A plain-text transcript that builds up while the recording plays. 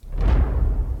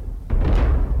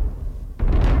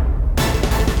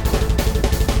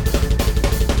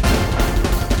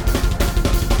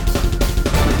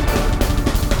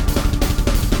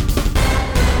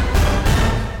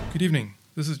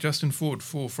This is Justin Ford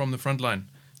for From the Frontline.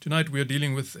 Tonight we are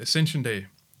dealing with Ascension Day.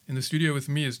 In the studio with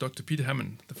me is Dr. Peter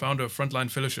Hammond, the founder of Frontline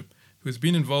Fellowship, who has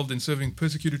been involved in serving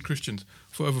persecuted Christians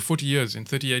for over 40 years in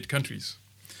 38 countries.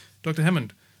 Dr.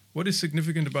 Hammond, what is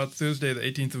significant about Thursday, the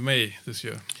 18th of May this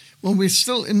year? Well, we're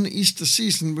still in the Easter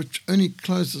season, which only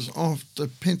closes after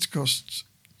Pentecost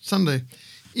Sunday.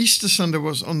 Easter Sunday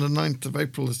was on the 9th of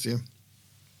April this year.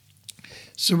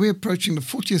 So we're approaching the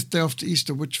 40th day after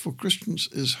Easter, which for Christians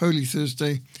is Holy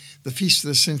Thursday, the Feast of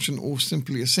the Ascension, or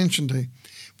simply Ascension Day,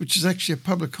 which is actually a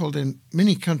public holiday in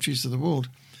many countries of the world.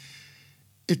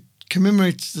 It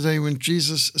commemorates the day when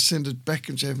Jesus ascended back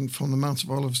into heaven from the Mount of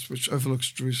Olives, which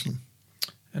overlooks Jerusalem.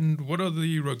 And what are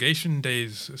the rogation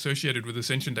days associated with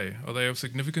Ascension Day? Are they of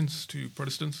significance to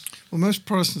Protestants? Well, most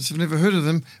Protestants have never heard of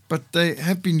them, but they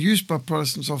have been used by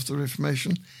Protestants after the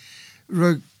Reformation.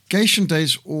 Rogation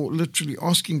days, or literally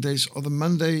asking days, are the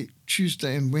Monday,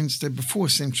 Tuesday and Wednesday before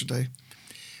Ascension Day,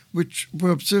 which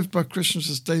were observed by Christians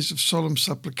as days of solemn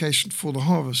supplication for the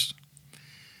harvest.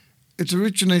 It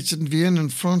originated in Vienna in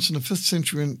France in the 5th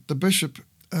century when the bishop,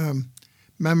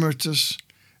 Mameritus,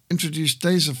 introduced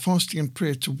days of fasting and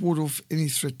prayer to ward off any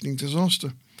threatening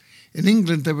disaster. In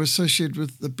England, they were associated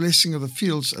with the blessing of the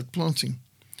fields at planting.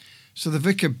 So the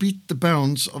vicar beat the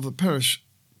bounds of the parish,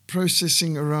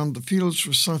 processing around the fields,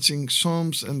 reciting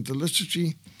psalms and the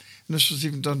liturgy, and this was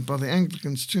even done by the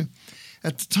Anglicans too.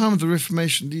 At the time of the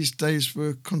Reformation, these days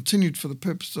were continued for the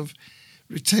purpose of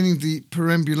retaining the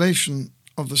perambulation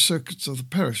of the circuits of the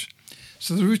parish.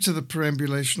 So the route of the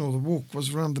perambulation, or the walk,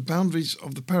 was around the boundaries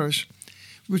of the parish,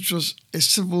 which was a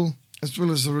civil as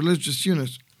well as a religious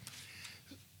unit.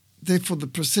 Therefore, the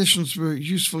processions were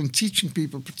useful in teaching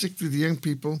people, particularly the young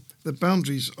people, the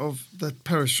boundaries of that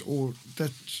parish or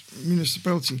that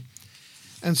municipality.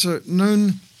 And so,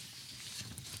 known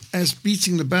as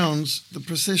beating the bounds, the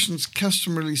processions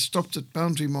customarily stopped at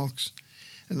boundary marks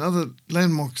and other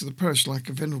landmarks of the parish, like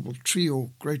a venerable tree or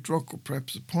great rock or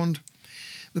perhaps a pond.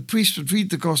 The priest would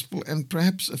read the gospel and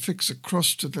perhaps affix a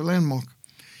cross to the landmark.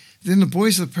 Then the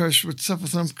boys of the parish would suffer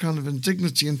some kind of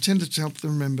indignity intended to help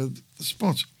them remember the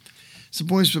spot. So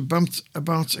boys were bumped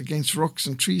about against rocks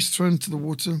and trees, thrown into the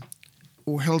water,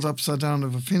 or held upside down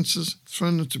over fences,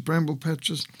 thrown into bramble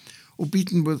patches, or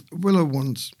beaten with willow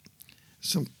wands,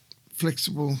 some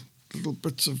flexible little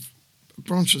bits of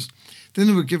branches. Then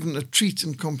they were given a treat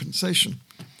in compensation.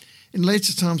 In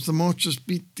later times, the marchers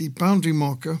beat the boundary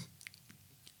marker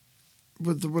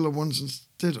with the willow wands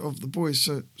instead of the boys,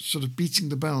 so sort of beating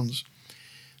the bounds.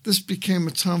 This became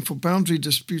a time for boundary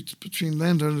disputes between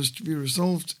landowners to be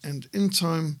resolved, and in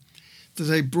time, the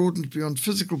day broadened beyond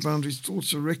physical boundaries to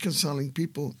also reconciling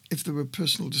people if there were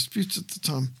personal disputes at the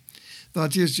time. The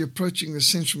idea is you're approaching the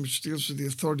Ascension, which deals with the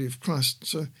authority of Christ,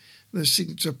 so they're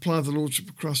seeking to apply the Lordship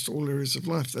of Christ to all areas of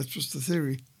life. That was the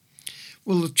theory.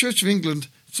 Well, the Church of England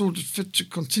thought it fit to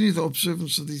continue the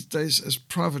observance of these days as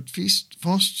private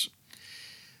fasts.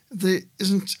 There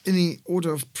isn't any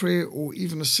order of prayer or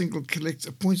even a single collect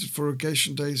appointed for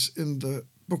rogation days in the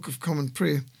Book of Common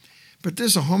Prayer, but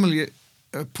there's a homily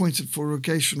appointed for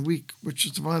rogation week, which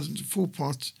is divided into 4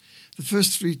 parts. The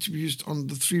first 3 to be used on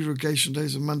the 3 rogation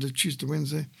days of Monday, Tuesday,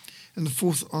 Wednesday, and the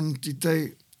 4th on the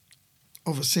day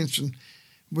of Ascension,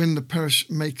 when the parish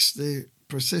makes their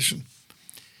procession.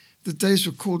 The days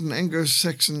were called in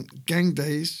Anglo-Saxon gang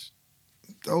days.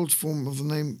 The old form of the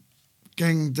name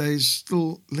gang days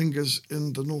still lingers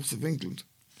in the north of England.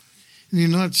 In the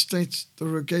United States, the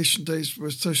rogation days were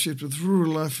associated with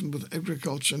rural life and with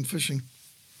agriculture and fishing.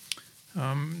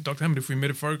 Dr. Hammond, if we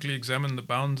metaphorically examine the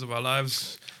bounds of our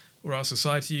lives or our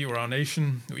society or our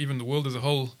nation or even the world as a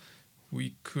whole,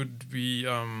 we could be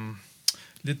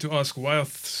led to ask, why are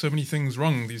so many things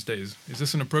wrong these days? Is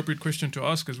this an appropriate question to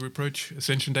ask as we approach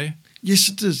Ascension Day? Yes,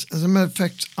 it is. As a matter of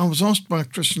fact, I was asked by a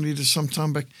Christian leader some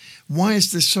time back, why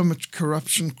is there so much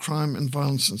corruption, crime and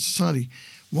violence in society?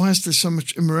 Why is there so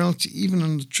much immorality even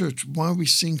in the church? Why are we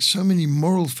seeing so many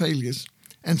moral failures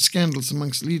and scandals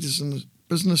amongst leaders in the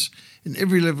business, in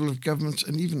every level of government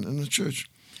and even in the church?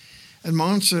 And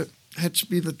my answer had to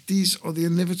be that these are the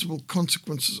inevitable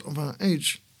consequences of our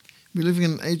age. We're living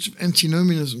in an age of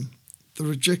antinomianism, the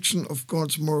rejection of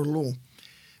God's moral law,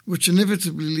 which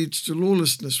inevitably leads to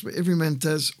lawlessness, where every man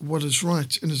does what is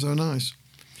right in his own eyes.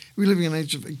 We're living in an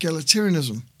age of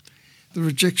egalitarianism, the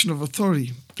rejection of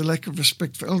authority, the lack of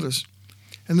respect for elders,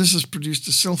 and this has produced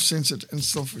a self-centered and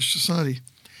selfish society.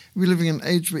 We're living in an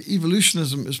age where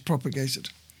evolutionism is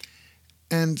propagated,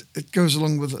 and it goes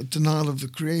along with a denial of the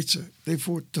Creator.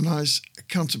 Therefore, it denies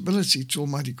accountability to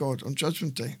Almighty God on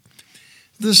Judgment Day.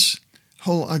 This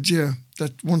whole idea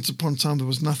that once upon a time there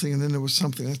was nothing and then there was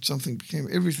something, that something became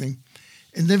everything,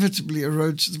 inevitably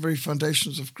erodes the very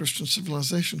foundations of Christian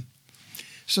civilization.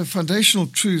 So foundational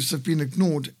truths have been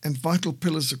ignored and vital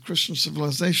pillars of Christian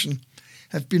civilization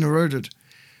have been eroded.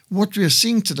 What we are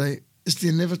seeing today is the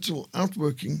inevitable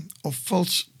outworking of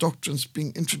false doctrines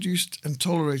being introduced and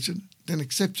tolerated, then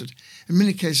accepted, in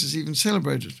many cases even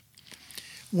celebrated.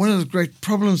 One of the great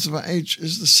problems of our age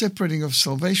is the separating of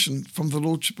salvation from the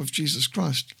Lordship of Jesus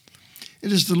Christ.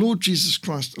 It is the Lord Jesus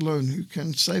Christ alone who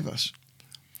can save us.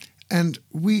 And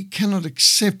we cannot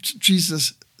accept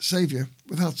Jesus Saviour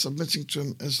without submitting to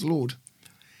him as Lord.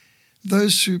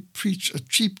 Those who preach a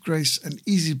cheap grace and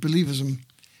easy believism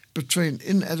betray an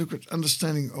inadequate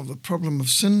understanding of the problem of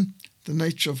sin, the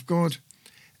nature of God,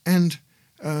 and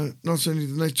not only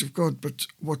the nature of God, but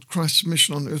what Christ's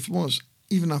mission on earth was.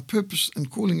 Even our purpose and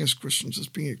calling as Christians is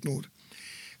being ignored.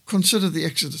 Consider the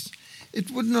Exodus. It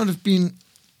would not have been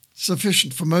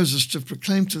sufficient for Moses to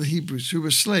proclaim to the Hebrews, who were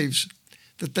slaves,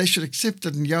 that they should accept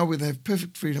that in Yahweh they have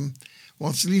perfect freedom,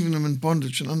 whilst leaving them in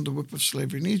bondage and under the whip of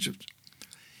slavery in Egypt.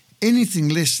 Anything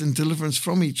less than deliverance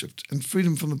from Egypt and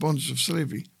freedom from the bondage of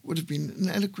slavery would have been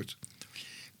inadequate.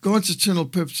 God's eternal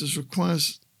purposes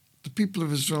requires the people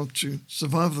of Israel to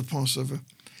survive the Passover,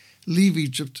 leave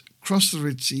Egypt, cross the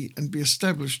Red Sea, and be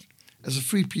established as a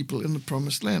free people in the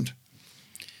promised land.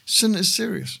 Sin is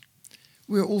serious.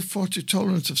 We are all far too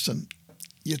tolerant of sin,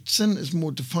 yet sin is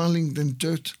more defiling than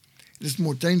dirt. It is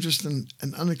more dangerous than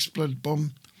an unexploded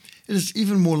bomb. It is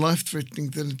even more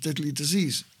life-threatening than a deadly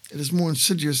disease. It is more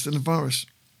insidious than a virus.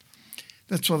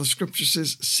 That's why the scripture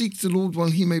says, "Seek the Lord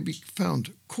while he may be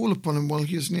found. Call upon him while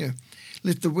he is near.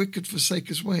 Let the wicked forsake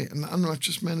his way, and the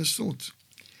unrighteous man his thoughts.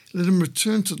 Let him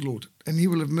return to the Lord, and he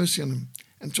will have mercy on him,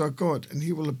 and to our God, and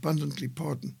he will abundantly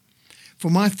pardon. For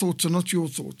my thoughts are not your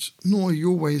thoughts, nor are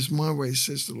your ways my ways,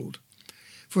 says the Lord.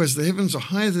 For as the heavens are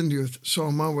higher than the earth, so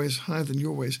are my ways higher than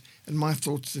your ways, and my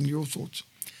thoughts than your thoughts."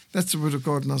 That's the word of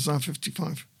God in Isaiah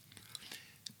 55.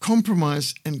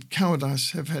 Compromise and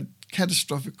cowardice have had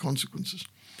catastrophic consequences.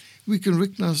 We can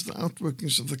recognize the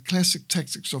outworkings of the classic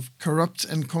tactics of corrupt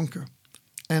and conquer,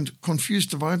 and confuse,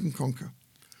 divide and conquer.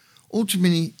 All too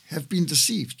many have been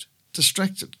deceived,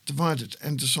 distracted, divided,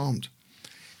 and disarmed.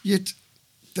 Yet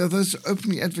there are those who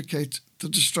openly advocate the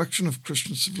destruction of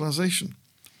Christian civilization.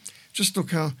 Just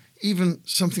look how even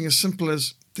something as simple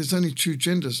as there's only two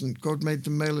genders and God made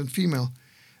them male and female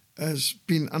has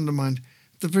been undermined.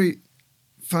 The very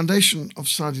foundation of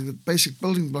society, the basic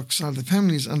building block side, the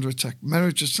family is under attack.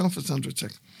 Marriage itself is under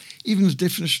attack. Even the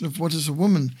definition of what is a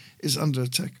woman is under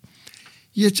attack.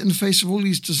 Yet in the face of all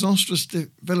these disastrous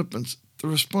developments, the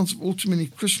response of all too many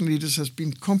Christian leaders has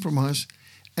been compromise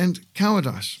and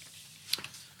cowardice.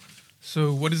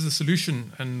 So what is the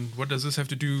solution, and what does this have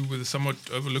to do with a somewhat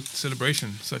overlooked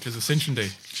celebration, such as Ascension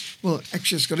Day? Well,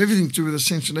 actually, it's got everything to do with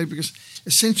Ascension Day, because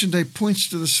Ascension Day points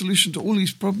to the solution to all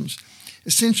these problems.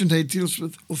 Ascension Day deals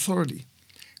with authority.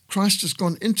 Christ has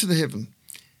gone into the heaven,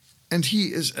 and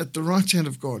he is at the right hand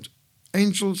of God.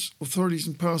 Angels, authorities,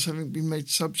 and powers having been made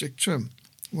subject to him.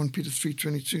 1 Peter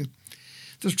 3:22.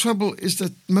 The trouble is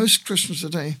that most Christians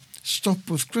today stop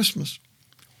with Christmas.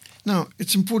 Now,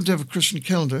 it's important to have a Christian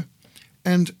calendar,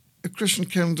 and a Christian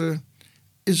calendar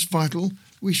is vital.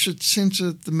 We should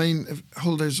center the main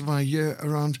holidays of our year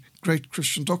around great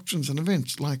Christian doctrines and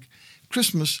events, like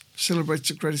Christmas celebrates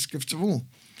the greatest gift of all,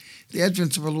 the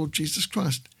advent of our Lord Jesus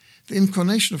Christ, the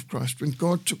incarnation of Christ, when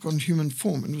God took on human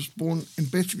form and was born in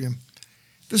Bethlehem.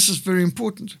 This is very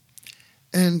important.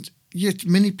 And yet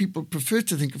many people prefer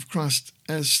to think of Christ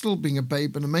as still being a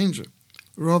babe in a manger,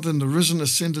 rather than the risen,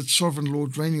 ascended, sovereign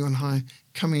Lord reigning on high,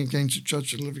 coming again to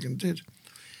judge the living and dead.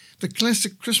 The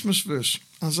classic Christmas verse,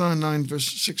 Isaiah 9,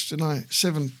 verse 6 to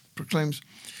 7, proclaims,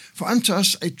 "For unto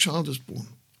us a child is born,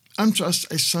 unto us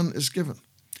a son is given,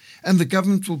 and the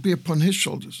government will be upon his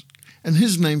shoulders, and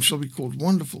his name shall be called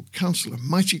Wonderful, Counselor,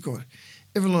 Mighty God,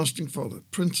 Everlasting Father,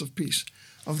 Prince of Peace.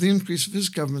 Of the increase of his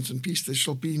government and peace there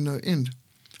shall be no end."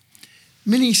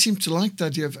 Many seem to like the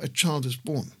idea of a child is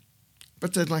born,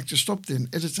 but they'd like to stop there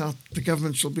and edit out "the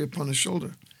government shall be upon his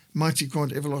shoulder, Mighty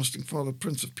God, Everlasting Father,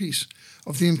 Prince of Peace.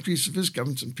 Of the increase of his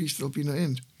government and peace there'll be no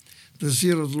end. The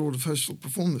zeal of the Lord of hosts will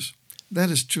perform this."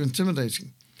 That is too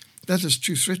intimidating. That is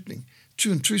too threatening,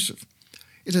 too intrusive.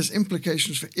 It has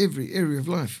implications for every area of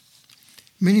life.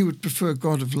 Many would prefer a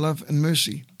God of love and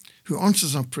mercy, who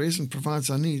answers our prayers and provides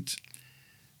our needs.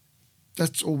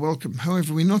 That's all welcome.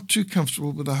 However, we're not too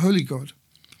comfortable with a holy God,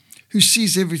 who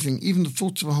sees everything, even the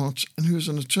thoughts of our hearts, and who is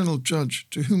an eternal judge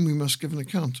to whom we must give an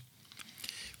account.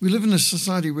 We live in a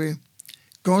society where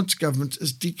God's government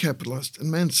is decapitalized and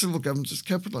man's civil government is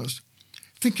capitalized.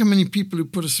 Think how many people who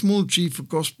put a small g for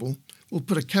gospel will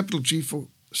put a capital G for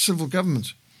civil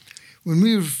government. When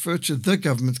we refer to the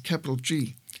government, capital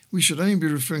G, we should only be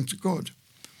referring to God.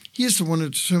 He is the one who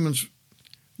determines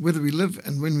whether we live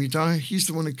and when we die. He's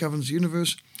the one who governs the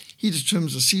universe. He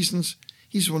determines the seasons.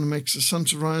 He's the one who makes the sun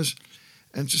to rise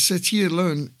and to set. He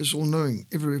alone is all-knowing,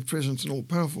 everywhere present and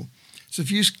all-powerful. So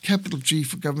if you use capital G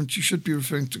for government, you should be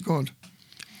referring to God.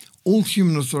 All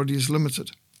human authority is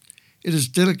limited. It is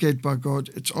delegated by God.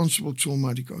 It's answerable to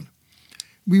Almighty God.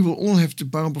 We will all have to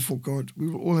bow before God. We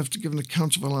will all have to give an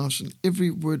account of our lives, and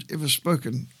every word ever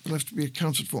spoken will have to be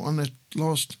accounted for on that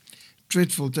last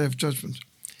dreadful day of judgment.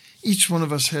 Each one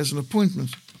of us has an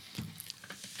appointment.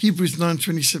 Hebrews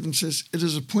 9:27 says, "It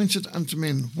is appointed unto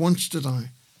men once to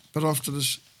die, but after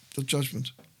this, the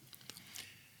judgment."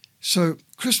 So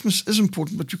Christmas is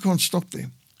important, but we can't stop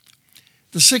there.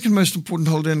 The second most important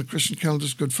holiday in the Christian calendar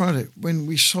is Good Friday, when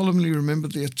we solemnly remember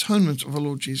the atonement of our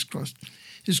Lord Jesus Christ,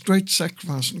 his great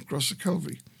sacrifice on the cross of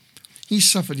Calvary. He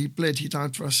suffered, he bled, he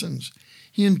died for our sins.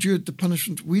 He endured the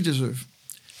punishment we deserve,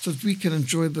 so that we can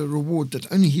enjoy the reward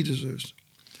that only he deserves.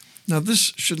 Now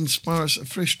this should inspire us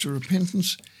afresh to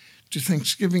repentance, to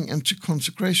thanksgiving, and to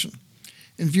consecration.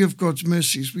 In view of God's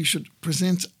mercies, we should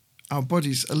present our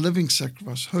bodies a living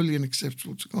sacrifice, holy and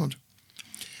acceptable to God.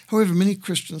 However, many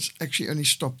Christians actually only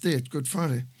stop there at Good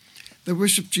Friday. They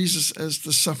worship Jesus as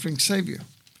the suffering Saviour.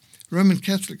 Roman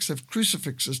Catholics have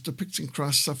crucifixes depicting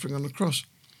Christ suffering on the cross,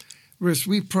 whereas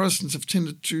we Protestants have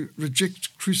tended to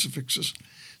reject crucifixes.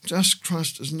 To us,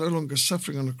 Christ is no longer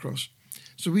suffering on the cross.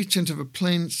 So we tend to have a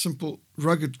plain, simple,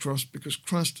 rugged cross because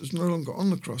Christ is no longer on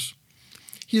the cross.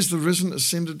 He is the risen,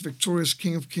 ascended, victorious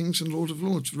King of Kings and Lord of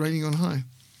Lords, reigning on high.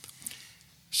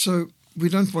 So we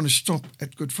don't want to stop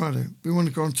at Good Friday. We want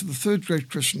to go on to the third great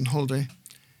Christian holiday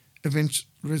event,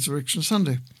 Resurrection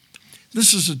Sunday.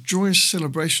 This is a joyous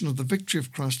celebration of the victory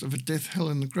of Christ over death, hell,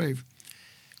 and the grave.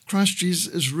 Christ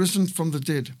Jesus is risen from the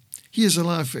dead. He is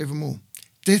alive forevermore.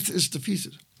 Death is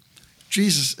defeated.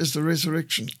 Jesus is the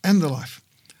resurrection and the life.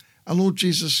 Our Lord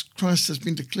Jesus Christ has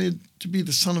been declared to be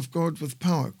the Son of God with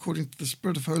power, according to the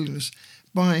Spirit of holiness,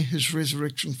 by his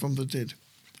resurrection from the dead.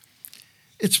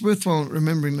 It's worthwhile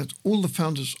remembering that all the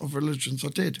founders of religions are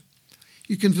dead.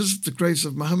 You can visit the graves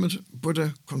of Muhammad,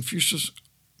 Buddha, Confucius,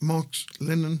 Marx,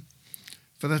 Lenin,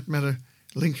 for that matter,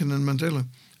 Lincoln and Mandela,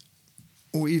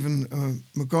 or even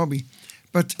Mugabe.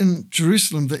 But in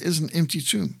Jerusalem, there is an empty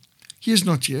tomb. He is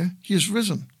not here. He is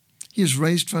risen. He is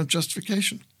raised for our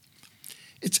justification.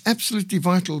 It's absolutely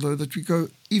vital, though, that we go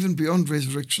even beyond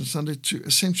Resurrection Sunday to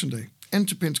Ascension Day and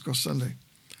to Pentecost Sunday.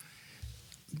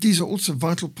 These are also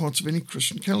vital parts of any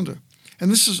Christian calendar,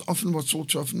 and this is often what's all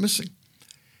too often missing.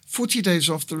 40 days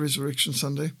after Resurrection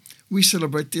Sunday, we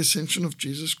celebrate the ascension of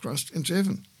Jesus Christ into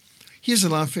heaven. He is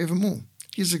alive forevermore.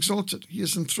 He is exalted. He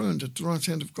is enthroned at the right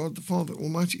hand of God the Father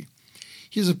Almighty.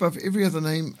 He is above every other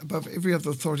name, above every other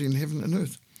authority in heaven and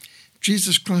earth.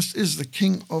 Jesus Christ is the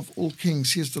King of all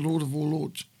kings. He is the Lord of all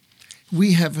lords.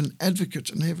 We have an advocate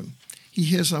in heaven. He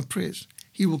hears our prayers.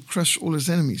 He will crush all his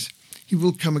enemies. He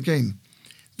will come again.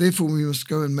 Therefore, we must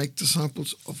go and make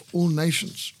disciples of all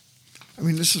nations. I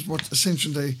mean, this is what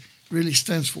Ascension Day really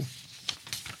stands for.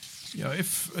 Yeah,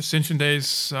 if Ascension Day is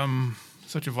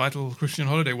such a vital Christian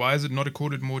holiday, why is it not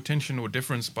accorded more attention or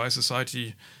deference by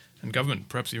society and government,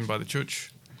 perhaps even by the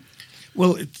church?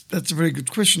 Well, that's a very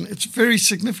good question. It's very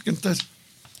significant that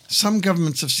some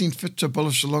governments have seen fit to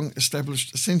abolish the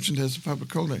long-established Ascension Day as a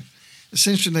public holiday.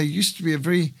 Ascension Day used to be a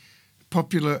very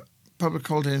popular public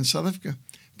holiday in South Africa,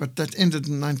 but that ended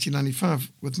in 1995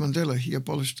 with Mandela. He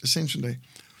abolished Ascension Day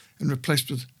and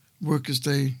replaced with Workers'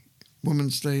 Day,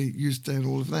 Women's Day, Youth Day, and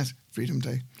all of that, Freedom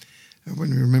Day,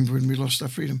 when we remember when we lost our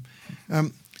freedom.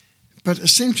 But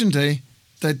Ascension Day,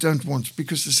 they don't want,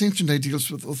 because Ascension Day deals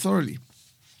with authority.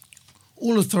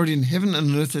 All authority in heaven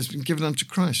and on earth has been given unto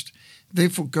Christ.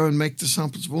 Therefore go and make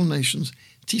disciples of all nations,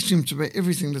 teaching them to obey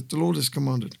everything that the Lord has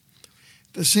commanded.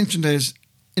 The Ascension Day is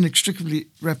inextricably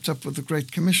wrapped up with the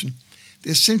Great Commission. The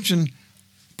Ascension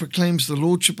proclaims the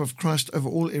Lordship of Christ over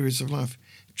all areas of life.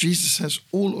 Jesus has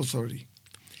all authority.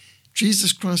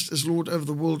 Jesus Christ is Lord over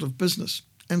the world of business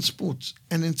and sports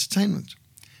and entertainment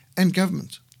and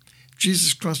government.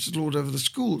 Jesus Christ is Lord over the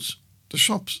schools, the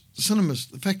shops, the cinemas,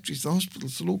 the factories, the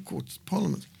hospitals, the law courts, the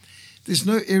parliament. There's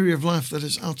no area of life that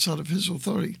is outside of his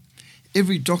authority.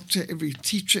 Every doctor, every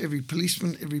teacher, every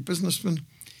policeman, every businessman,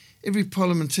 every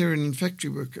parliamentarian and factory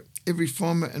worker, every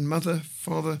farmer and mother,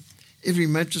 father, every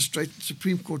magistrate and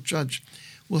Supreme Court judge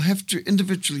will have to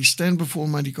individually stand before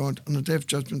Almighty God on the day of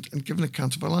judgment and give an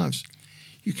account of our lives.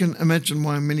 You can imagine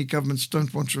why many governments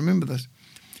don't want to remember that.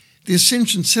 The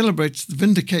Ascension celebrates the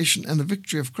vindication and the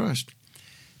victory of Christ.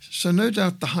 So no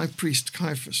doubt the high priest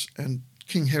Caiaphas and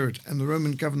King Herod and the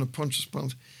Roman governor Pontius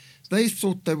Pilate, They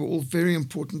thought they were all very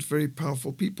important, very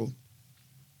powerful people.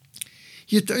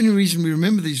 Yet the only reason we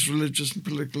remember these religious and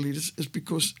political leaders is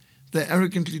because they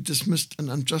arrogantly dismissed and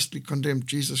unjustly condemned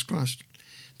Jesus Christ.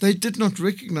 They did not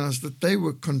recognize that they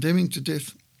were condemning to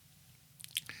death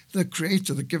the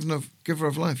Creator, the giver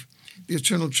of life, the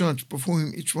eternal judge before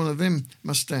whom each one of them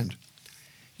must stand.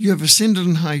 You have ascended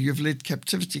on high, you have led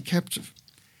captivity captive.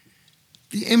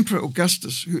 The Emperor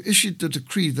Augustus, who issued the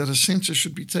decree that a census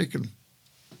should be taken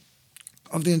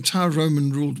of the entire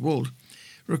Roman-ruled world,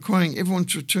 requiring everyone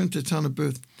to return to their town of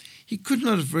birth, he could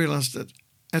not have realized that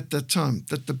at that time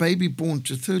that the baby born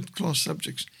to third-class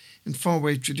subjects in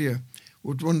faraway Judea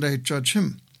would one day judge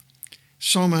him.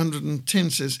 Psalm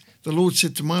 110 says, "The Lord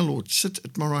said to my Lord, sit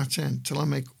at my right hand till I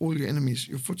make all your enemies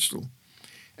your footstool."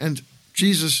 And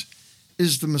Jesus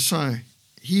is the Messiah.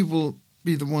 He will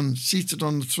be the one seated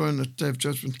on the throne at the day of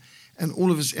judgment, and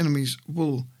all of his enemies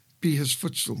will be his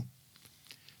footstool.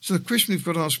 So the question we've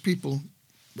got to ask people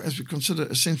as we consider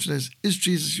Ascension is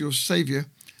Jesus your Savior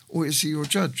or is he your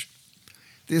judge?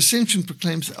 The Ascension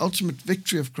proclaims the ultimate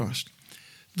victory of Christ.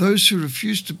 Those who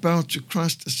refuse to bow to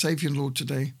Christ as Savior and Lord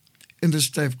today, in this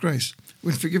day of grace,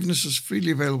 when forgiveness is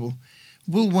freely available,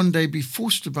 will one day be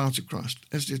forced to bow to Christ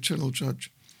as the eternal judge.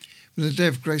 When the day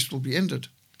of grace will be ended,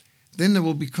 then they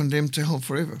will be condemned to hell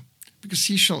forever, because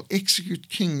he shall execute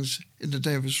kings in the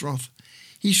day of his wrath.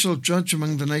 He shall judge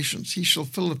among the nations. He shall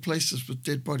fill the places with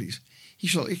dead bodies. He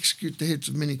shall execute the heads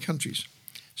of many countries.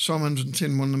 Psalm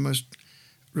 110, one of the most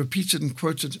repeated and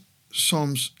quoted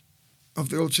psalms of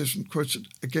the Old Testament, quoted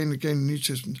again and again in the New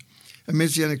Testament, a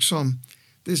messianic psalm.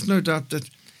 There's no doubt that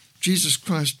Jesus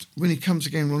Christ, when he comes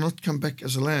again, will not come back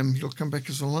as a lamb. He'll come back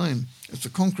as a lion, as the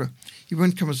conqueror. He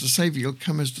won't come as the Savior. He'll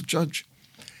come as the judge.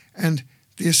 And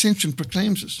the Ascension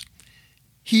proclaims this.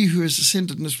 He who has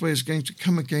ascended in this way is going to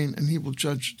come again, and he will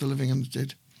judge the living and the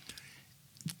dead.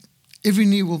 Every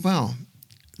knee will bow.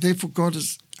 Therefore God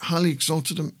has highly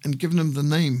exalted him and given him the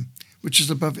name which is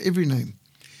above every name,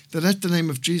 that at the name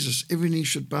of Jesus every knee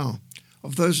should bow,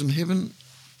 of those in heaven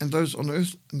and those on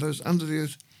earth and those under the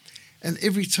earth, and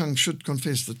every tongue should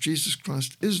confess that Jesus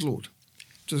Christ is Lord,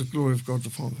 to the glory of God the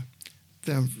Father.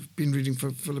 I've been reading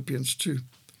from Philippians 2.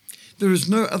 There is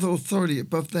no other authority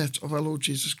above that of our Lord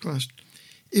Jesus Christ.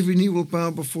 Every knee will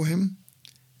bow before him.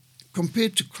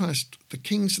 Compared to Christ, the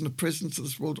kings and the presidents of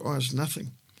this world are as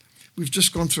nothing. We've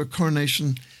just gone through a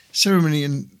coronation ceremony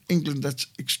in England that's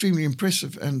extremely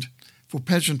impressive and for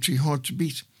pageantry hard to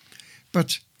beat.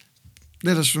 But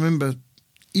let us remember,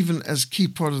 even as key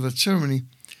part of that ceremony,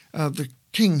 the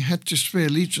king had to swear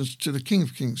allegiance to the King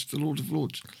of Kings, the Lord of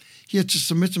Lords. He had to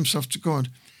submit himself to God.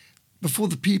 Before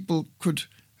the people could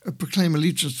proclaim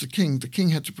allegiance to the king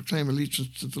had to proclaim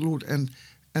allegiance to the Lord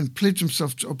and pledge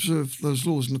himself to observe those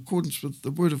laws in accordance with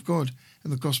the Word of God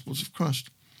and the Gospels of Christ.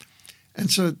 And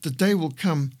so the day will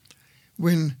come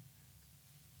when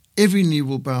every knee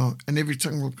will bow and every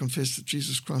tongue will confess that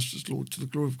Jesus Christ is Lord, to the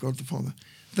glory of God the Father.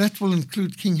 That will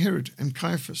include King Herod and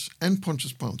Caiaphas and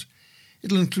Pontius Pilate.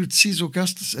 It'll include Caesar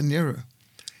Augustus and Nero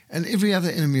and every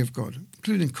other enemy of God,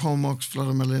 including Karl Marx,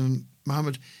 Vladimir Lenin,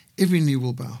 Muhammad. Every knee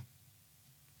will bow.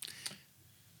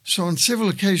 So on several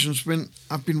occasions when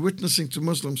I've been witnessing to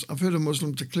Muslims, I've heard a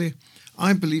Muslim declare,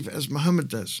 "I believe as Muhammad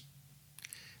does."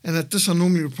 And at this I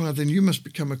normally reply, "Then you must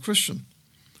become a Christian."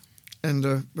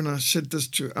 And when I said this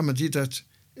to Ahmadidat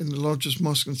in the largest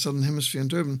mosque in the Southern Hemisphere in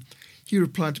Durban, he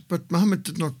replied, "But Muhammad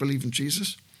did not believe in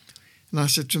Jesus." And I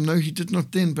said to him, "No, he did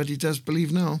not then, but he does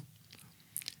believe now."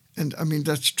 And I mean,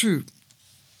 that's true.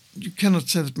 You cannot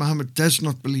say that Muhammad does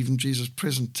not believe in Jesus,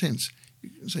 present tense. You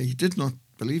can say he did not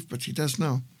believe, but he does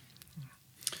now.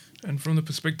 And from the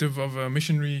perspective of a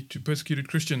missionary to persecuted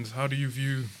Christians, how do you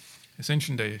view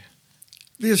Ascension Day?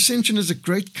 The Ascension is a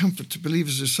great comfort to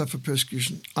believers who suffer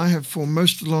persecution. I have for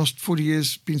most of the last 40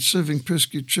 years been serving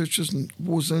persecuted churches and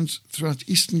war zones throughout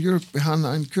Eastern Europe, behind the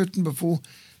Iron Curtain before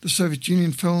the Soviet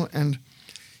Union fell, and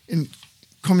in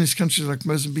communist countries like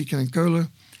Mozambique and Angola,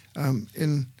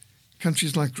 in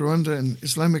countries like Rwanda and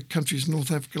Islamic countries in North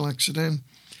Africa like Sudan.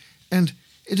 And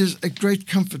it is a great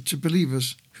comfort to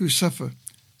believers who suffer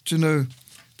to know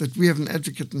that we have an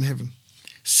advocate in heaven.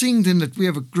 Seeing then that we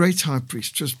have a great high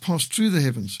priest who has passed through the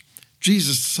heavens,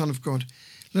 Jesus, the Son of God,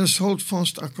 let us hold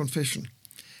fast our confession.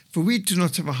 For we do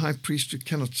not have a high priest who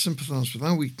cannot sympathize with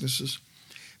our weaknesses,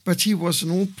 but he was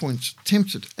in all points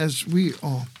tempted as we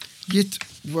are, yet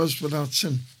was without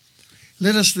sin.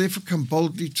 Let us therefore come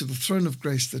boldly to the throne of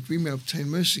grace, that we may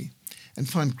obtain mercy and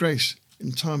find grace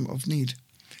in time of need.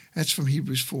 That's from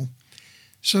Hebrews 4.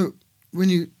 So when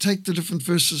you take the different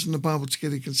verses in the Bible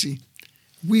together, you can see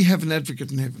we have an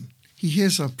advocate in heaven. He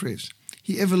hears our prayers.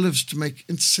 He ever lives to make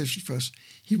intercession for us.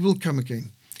 He will come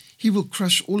again. He will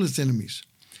crush all his enemies.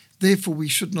 Therefore we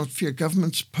should not fear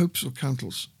governments, popes, or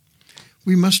councils.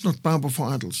 We must not bow before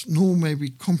idols, nor may we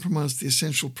compromise the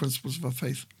essential principles of our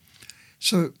faith.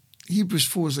 So Hebrews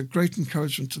 4 is a great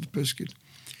encouragement to the persecuted.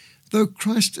 Though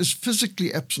Christ is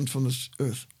physically absent from this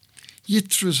earth,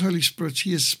 yet through his Holy Spirit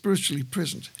he is spiritually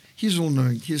present. He is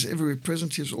all-knowing, he is everywhere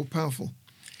present, he is all-powerful.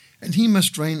 And he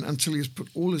must reign until he has put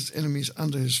all his enemies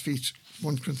under his feet.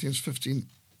 1 Corinthians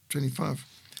 15:25.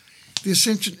 The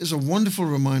Ascension is a wonderful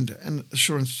reminder and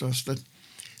assurance to us that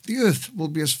the earth will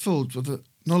be as filled with the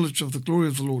knowledge of the glory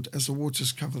of the Lord as the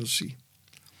waters cover the sea.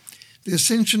 The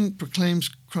Ascension proclaims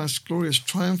Christ's glorious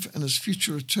triumph and his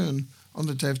future return on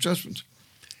the day of judgment.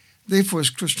 Therefore, as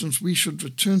Christians, we should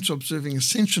return to observing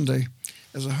Ascension Day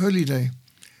as a holy day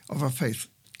of our faith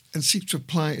and seek to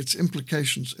apply its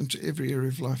implications into every area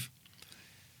of life.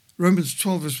 Romans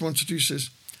 12 verse 1-2 says,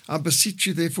 I beseech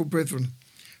you therefore, brethren,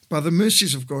 by the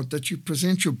mercies of God, that you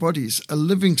present your bodies a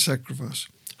living sacrifice,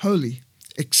 holy,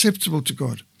 acceptable to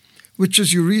God, which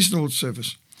is your reasonable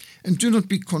service, and do not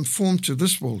be conformed to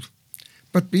this world,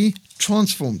 but be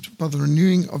transformed by the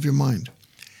renewing of your mind,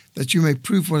 that you may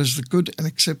prove what is the good and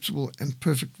acceptable and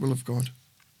perfect will of God.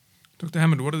 Dr.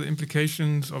 Hammond, what are the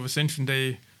implications of Ascension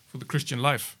Day for the Christian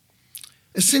life?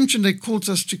 Ascension Day calls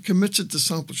us to committed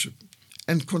discipleship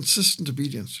and consistent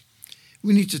obedience.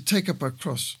 We need to take up our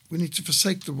cross, we need to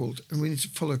forsake the world, and we need to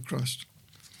follow Christ.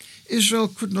 Israel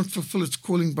could not fulfill its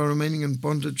calling by remaining in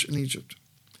bondage in Egypt.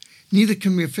 Neither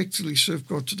can we effectively serve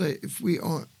God today if we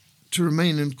are to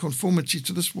remain in conformity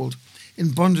to this world,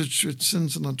 in bondage to its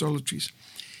sins and idolatries.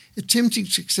 Attempting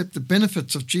to accept the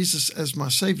benefits of Jesus as my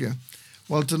Saviour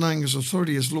while denying his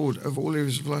authority as Lord over all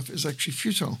areas of life is actually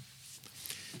futile.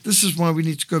 This is why we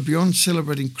need to go beyond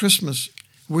celebrating Christmas,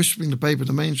 worshipping the babe in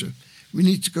the manger. We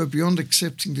need to go beyond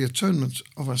accepting the atonement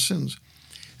of our sins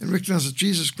and recognize that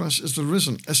Jesus Christ is the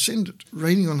risen, ascended,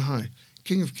 reigning on high,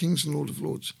 King of kings and Lord of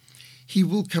lords. He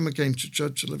will come again to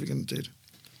judge the living and the dead.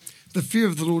 The fear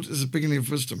of the Lord is the beginning of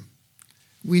wisdom.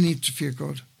 We need to fear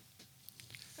God.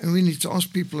 And we need to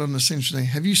ask people on Ascension Day,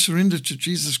 have you surrendered to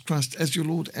Jesus Christ as your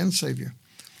Lord and Saviour?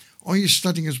 Are you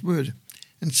studying his word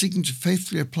and seeking to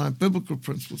faithfully apply biblical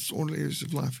principles to all areas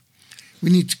of life? We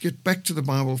need to get back to the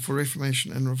Bible for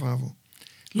reformation and revival.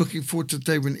 Looking forward to the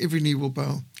day when every knee will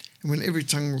bow and when every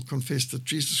tongue will confess that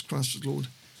Jesus Christ is Lord,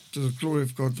 to the glory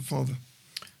of God the Father.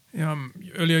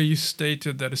 Earlier you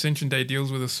stated that Ascension Day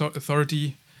deals with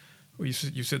authority.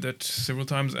 You said that several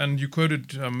times, and you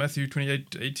quoted Matthew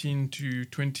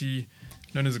 28:18-20,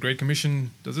 known as the Great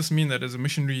Commission. Does this mean that as a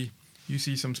missionary you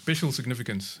see some special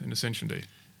significance in Ascension Day?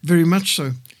 Very much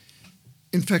so.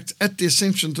 In fact, at the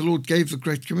Ascension, the Lord gave the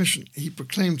Great Commission. He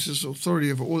proclaimed his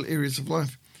authority over all areas of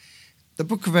life. The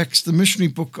book of Acts, the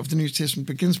missionary book of the New Testament,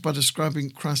 begins by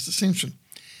describing Christ's ascension.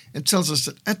 It tells us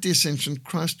that at the Ascension,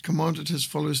 Christ commanded his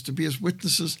followers to be his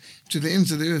witnesses to the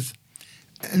ends of the earth.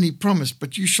 And he promised,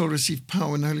 but you shall receive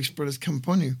power when the Holy Spirit has come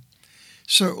upon you.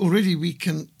 So already we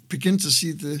can begin to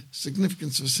see the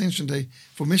significance of Ascension Day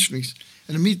for missionaries.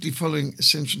 And immediately following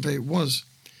Ascension Day was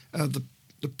the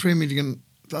prayer meeting in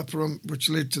the upper room, which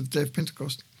led to the day of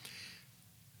Pentecost.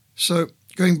 So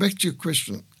going back to your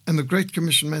question, and the Great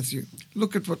Commission, Matthew,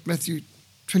 look at what Matthew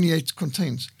 28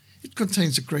 contains. It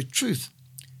contains a great truth.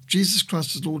 Jesus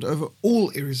Christ is Lord over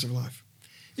all areas of life.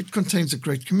 It contains a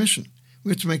Great Commission.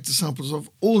 We are to make disciples of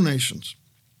all nations.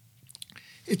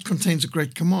 It contains a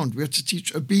great command. We are to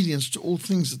teach obedience to all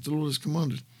things that the Lord has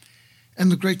commanded.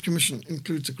 And the Great Commission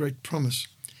includes a great promise.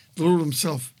 The Lord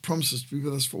himself promises to be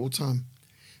with us for all time.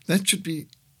 That should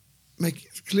make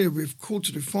it clear we've called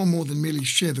to do far more than merely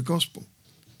share the gospel.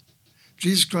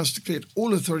 Jesus Christ declared,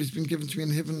 all authority has been given to me in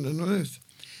heaven and on earth.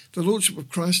 The Lordship of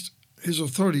Christ, his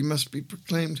authority, must be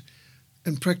proclaimed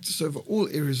and practiced over all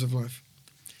areas of life.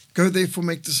 Go therefore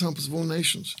make disciples of all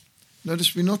nations.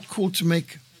 Notice we're not called to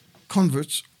make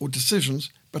converts or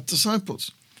decisions, but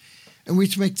disciples. And we're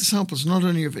to make disciples not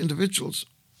only of individuals,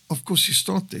 of course you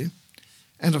start there,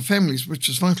 and of families, which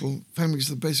is vital.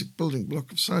 Families are the basic building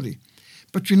block of society.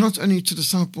 But we're not only to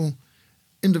disciple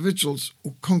individuals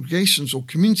or congregations or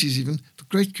communities even. The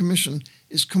Great Commission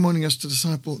is commanding us to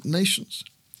disciple nations,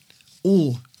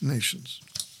 all nations,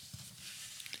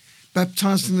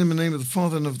 baptizing them in the name of the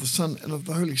Father and of the Son and of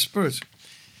the Holy Spirit.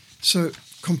 So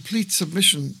complete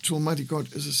submission to Almighty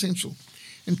God is essential,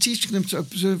 and teaching them to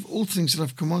observe all things that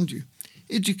I've commanded you.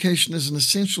 Education is an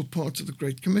essential part of the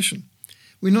Great Commission.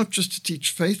 We're not just to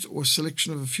teach faith or a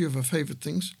selection of a few of our favorite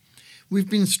things. We've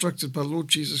been instructed by the Lord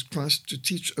Jesus Christ to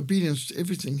teach obedience to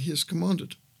everything he has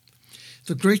commanded.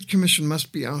 The Great Commission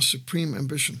must be our supreme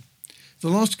ambition. The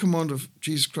last command of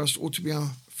Jesus Christ ought to be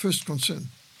our first concern.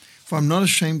 For I'm not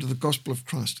ashamed of the gospel of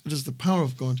Christ. It is the power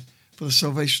of God for the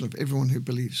salvation of everyone who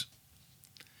believes.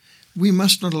 We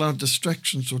must not allow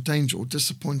distractions or danger or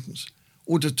disappointments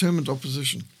or determined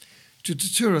opposition to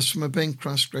deter us from obeying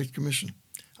Christ's Great Commission.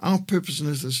 Our purpose in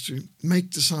it is to make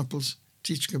disciples,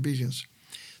 teaching obedience.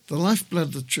 The lifeblood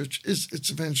of the church is its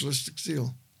evangelistic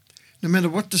zeal. No matter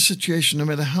what the situation, no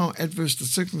matter how adverse the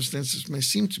circumstances may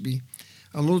seem to be,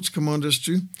 our Lord's command is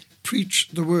to preach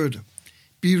the word,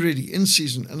 be ready in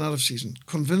season and out of season,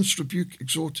 convince, rebuke,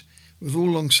 exhort with all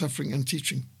long-suffering and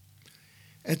teaching.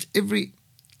 At every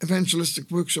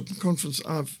evangelistic workshop and conference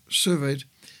I've surveyed,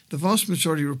 the vast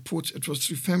majority report it was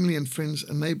through family and friends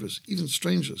and neighbors, even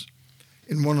strangers,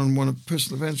 in one-on-one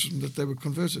personal evangelism that they were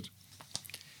converted.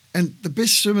 And the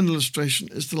best sermon illustration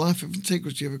is the life of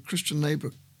integrity of a Christian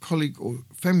neighbor, colleague, or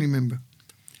family member.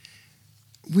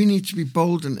 We need to be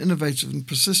bold and innovative and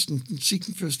persistent in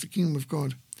seeking first the kingdom of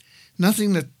God.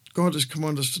 Nothing that God has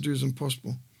commanded us to do is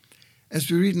impossible. As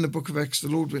we read in the book of Acts, the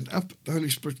Lord went up, the Holy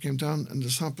Spirit came down, and the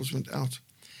disciples went out.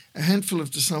 A handful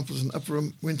of disciples in the upper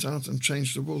room went out and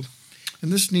changed the world.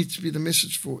 And this needs to be the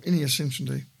message for any Ascension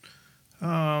Day.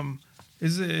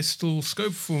 Is there still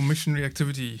scope for missionary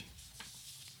activity?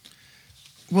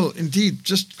 Well, indeed,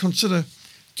 just consider,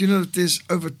 do you know that there's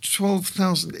over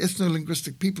 12,000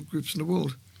 ethno-linguistic people groups in the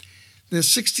world? There's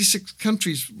 66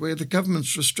 countries where the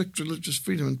governments restrict religious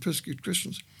freedom and persecute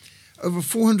Christians. Over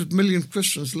 400 million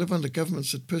Christians live under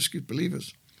governments that persecute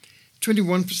believers.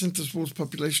 21% of the world's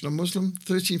population are Muslim,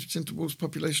 13% of the world's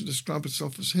population describe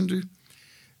itself as Hindu.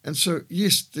 And so,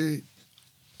 yes, there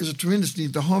is a tremendous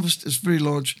need. The harvest is very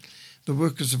large. The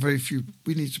workers are very few.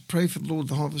 We need to pray for the Lord of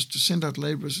the harvest to send out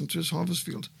laborers into his harvest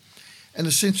field. And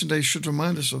Ascension Day should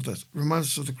remind us of that, remind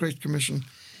us of the Great Commission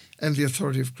and the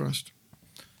authority of Christ.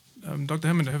 Dr.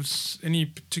 Hammond, has any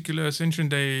particular Ascension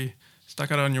Day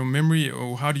stuck out on your memory,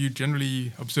 or how do you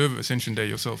generally observe Ascension Day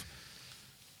yourself?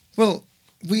 Well,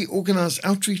 we organize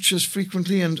outreaches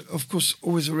frequently and, of course,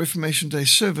 always a Reformation Day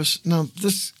service. Now,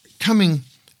 this coming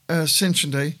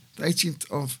Ascension Day, the 18th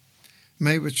of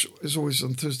May, which is always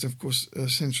on Thursday, of course,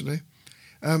 Ascension Day,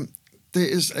 there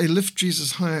is a Lift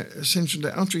Jesus Higher Ascension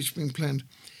Day outreach being planned.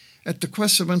 At the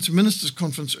Kwasabuntu Ministers'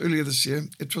 Conference earlier this year,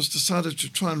 it was decided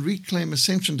to try and reclaim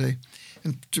Ascension Day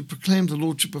and to proclaim the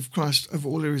Lordship of Christ over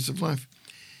all areas of life.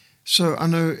 So I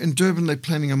know in Durban they're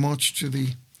planning a march to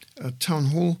the town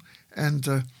hall, and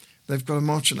they've got a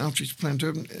march and outreach plan in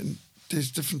Durban, and there's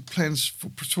different plans for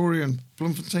Pretoria and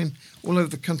Bloemfontein, all over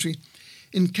the country.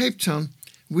 In Cape Town,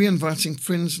 we're inviting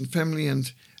friends and family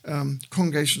and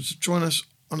congregations to join us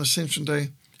on Ascension Day,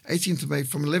 18th of May,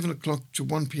 from 11 o'clock to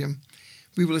 1 p.m.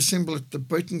 We will assemble at the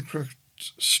Buitenkruger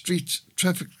Street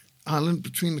traffic island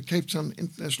between the Cape Town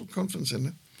International Conference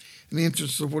Centre and the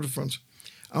entrance to the waterfront.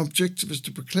 Our objective is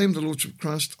to proclaim the Lordship of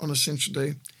Christ on Ascension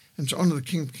Day and to honour the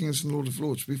King of Kings and Lord of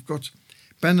Lords. We've got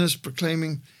banners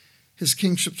proclaiming his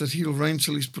kingship, that he will reign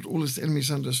till he's put all his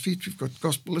enemies under his feet. We've got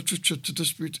gospel literature to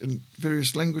distribute in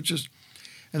various languages.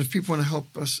 And if people want to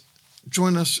help us,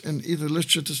 join us in either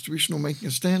literature distribution or making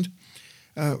a stand,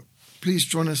 please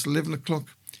join us at 11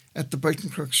 o'clock at the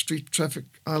Buitenkruger Street traffic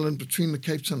island between the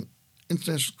Cape Town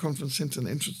International Conference Centre and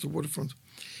the entrance to the waterfront.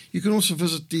 You can also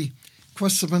visit the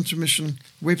KwaZulu Mission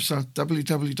website,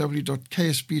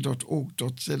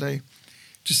 www.ksb.org.za,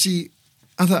 to see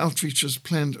other outreaches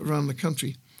planned around the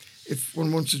country. If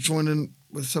one wants to join in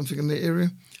with something in their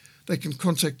area, they can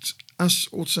contact us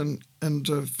also and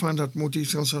find out more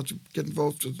details how to get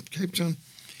involved with Cape Town.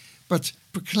 But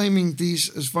proclaiming these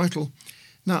is vital.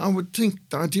 Now, I would think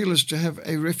the ideal is to have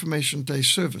a Reformation Day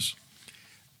service.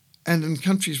 And in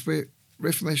countries where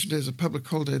Reformation Day is a public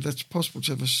holiday, that's possible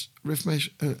to have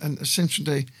an Ascension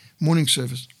Day morning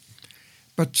service.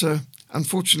 But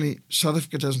unfortunately, South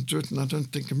Africa doesn't do it, and I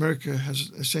don't think America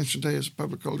has Ascension Day as a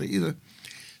public holiday either.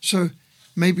 So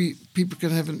maybe people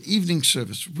can have an evening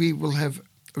service. We will have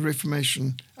a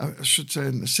Reformation, an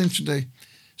Ascension Day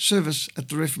service at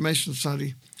the Reformation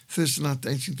Society Thursday night, the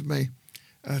 18th of May,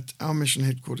 at our mission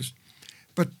headquarters.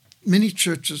 But many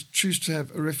churches choose to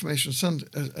have a Reformation Sunday,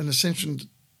 an Ascension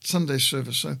Sunday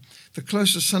service. So the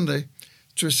closest Sunday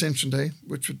to Ascension Day,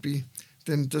 which would be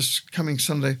then this coming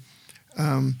Sunday,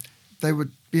 they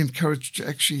would be encouraged to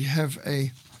actually have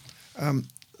a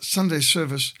Sunday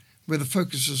service where the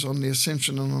focus is on the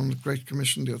Ascension and on the Great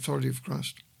Commission, the authority of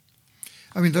Christ.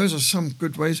 I mean, those are some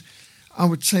good ways. I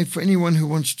would say for anyone who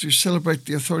wants to celebrate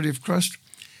the authority of Christ,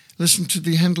 listen to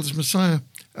the Handel's Messiah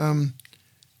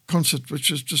concert, which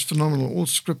is just phenomenal, all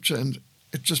scripture, and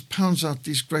it just pounds out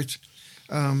these great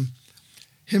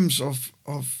hymns of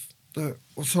the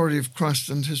authority of Christ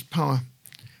and his power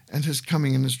and his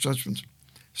coming and his judgment.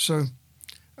 So,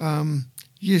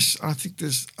 yes, I think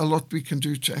there's a lot we can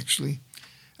do to actually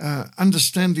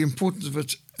understand the importance of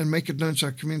it and make it known to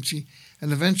our community.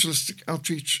 And evangelistic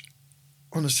outreach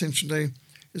on Ascension Day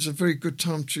is a very good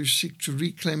time to seek to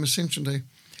reclaim Ascension Day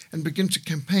and begin to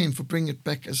campaign for bringing it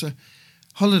back as a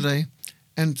holiday.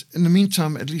 And in the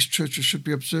meantime, at least churches should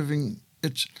be observing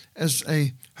it as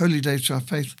a holy day to our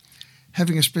faith,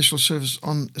 having a special service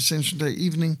on Ascension Day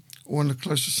evening or on the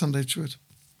closest Sunday to it.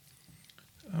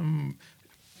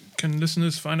 Can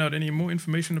listeners find out any more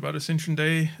information about Ascension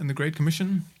Day and the Great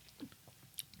Commission?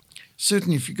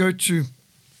 Certainly, if you go to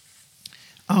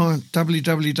our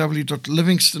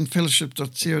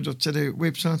www.livingstonfellowship.co.za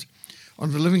website,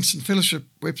 on the Livingston Fellowship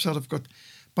website, I've got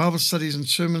Bible studies and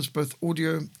sermons, both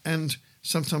audio and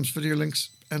sometimes video links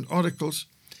and articles,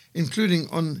 including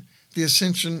on the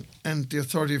Ascension and the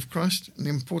authority of Christ and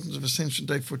the importance of Ascension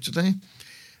Day for today.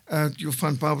 You'll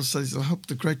find Bible studies that will help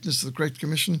the greatness of the Great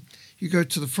Commission. You go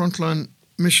to the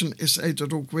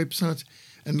Frontline-Episode.org website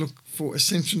and look for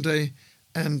Ascension Day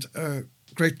and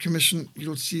Great Commission.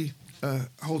 You'll see a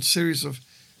whole series of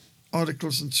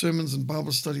articles and sermons and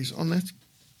Bible studies on that.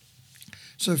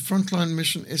 So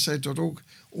frontlinemissionsa.org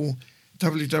or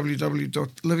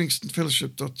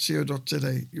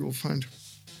www.livingstonfellowship.co.za, you will find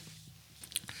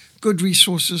good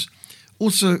resources.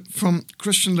 Also from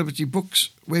Christian Liberty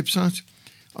Books website,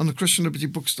 on the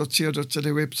christianlibertybooks.co.za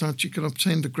website, you can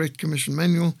obtain the Great Commission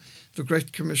Manual, the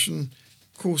Great Commission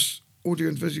course, audio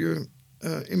and video,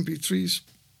 MP3s.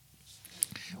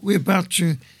 We're about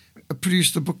to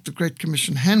produce the book, the Great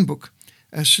Commission Handbook,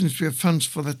 as soon as we have funds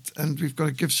for that, and we've got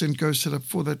a Give, Send, Go set up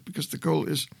for that, because the goal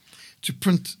is to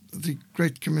print the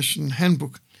Great Commission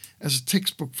Handbook as a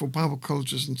textbook for Bible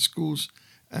colleges and schools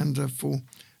and for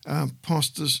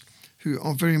pastors who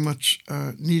are very much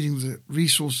needing the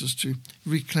resources to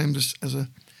reclaim this as a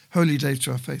holy day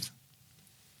to our faith.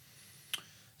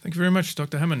 Thank you very much,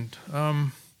 Dr. Hammond.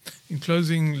 In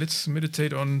closing, let's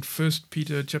meditate on 1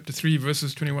 Peter chapter 3,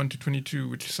 verses 21 to 22,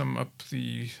 which sum up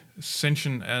the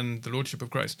ascension and the lordship of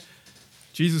Christ.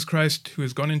 Jesus Christ, who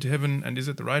has gone into heaven and is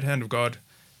at the right hand of God,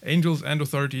 angels and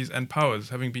authorities and powers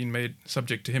having been made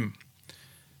subject to him.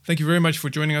 Thank you very much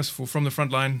for joining us for From the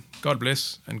Frontline. God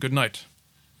bless and good night.